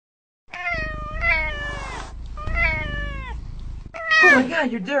Oh my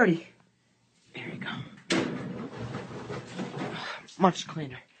god, you're dirty. There you go. Much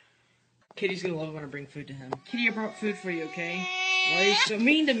cleaner. Kitty's gonna love it when I bring food to him. Kitty, I brought food for you, okay? Why are you so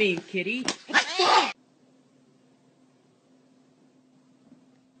mean to me, Kitty?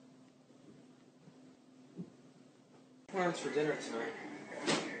 Plans for dinner tonight.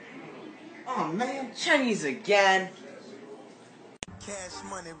 Oh man, Chinese again. Cash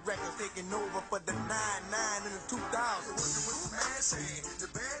Money Records taking over for the 99 in the 2000s.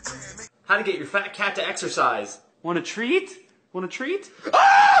 How to get your fat cat to exercise. Want a treat? Want a treat?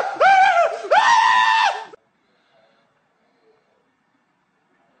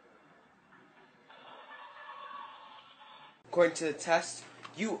 According to the test,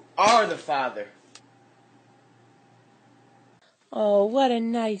 you are the father. Oh, what a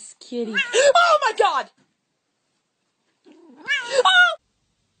nice kitty. Oh my god! Oh!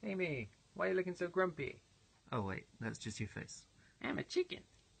 Amy, why are you looking so grumpy? Oh wait, that's just your face. I'm a chicken.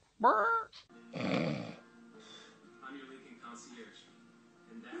 Brr. I'm your leaking concierge,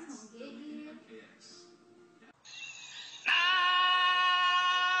 and that's MKX.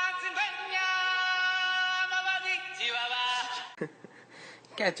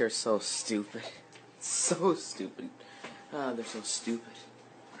 Cats are so stupid. So stupid. Ah, they're so stupid.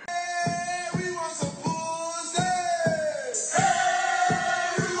 Hey, we want some pussy.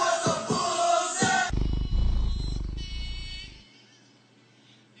 Hey, we want some pussy.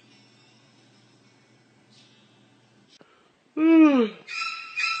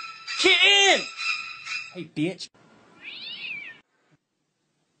 Kitten! Hey, bitch.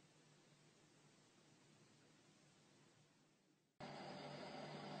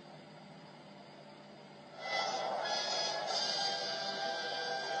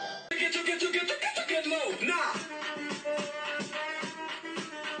 Get low, nah.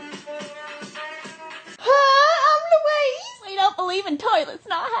 I'm Louise. We don't believe in toilets,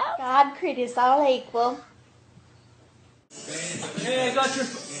 not how. God created us all equal. Hey, I got your...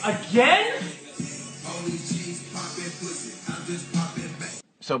 Again?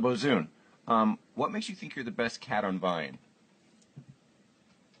 So, Bozoon, what makes you think you're the best cat on Vine?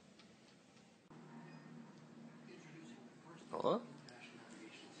 Huh?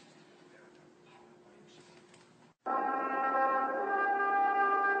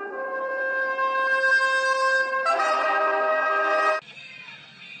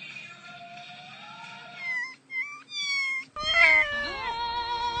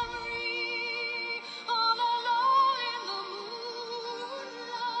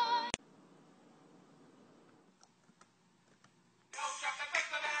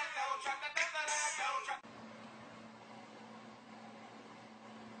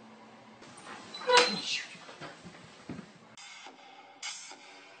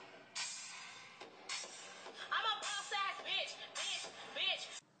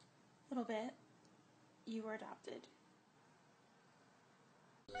 A little bit. You were adopted.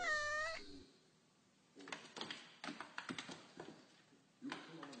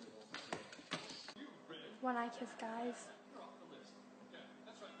 When I kiss guys.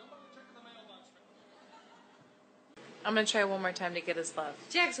 I'm gonna try one more time to get his love.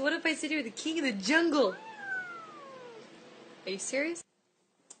 Jax, what if I said you're the king of the jungle? Are you serious?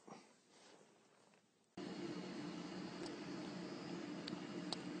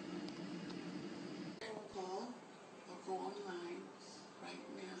 I'll go online right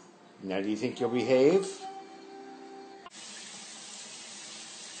now. Now, do you think you'll behave?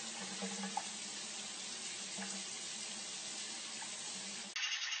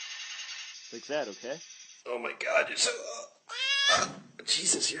 Like that, okay? Oh my god, you're so...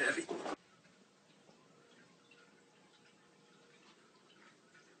 Jesus, you're heavy.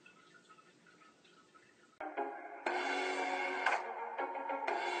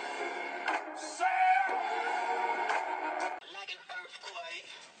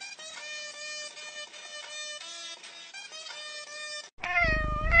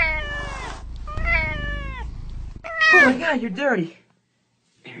 Oh my god, you're dirty.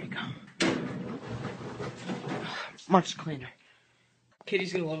 There you go. Much cleaner.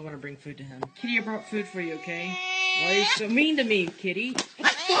 Kitty's gonna love it when I bring food to him. Kitty, I brought food for you, okay? Why are you so mean to me, Kitty?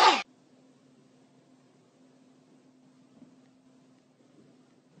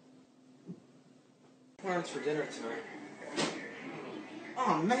 Plans for dinner tonight.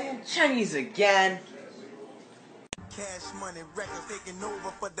 Oh man, Chinese again. Cash Money Records taking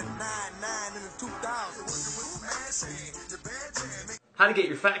over for the 99 in the 2000s. How to get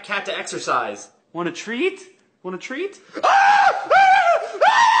your fat cat to exercise. Want a treat? Want a treat?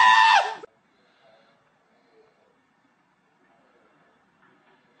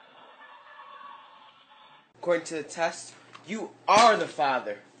 According to the test, You are the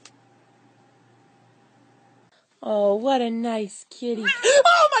father. Oh, what a nice kitty.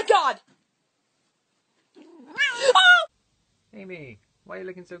 Oh my god! Oh! Amy, why are you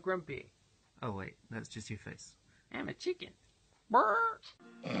looking so grumpy? Oh wait, that's just your face. I'm a chicken. Brr.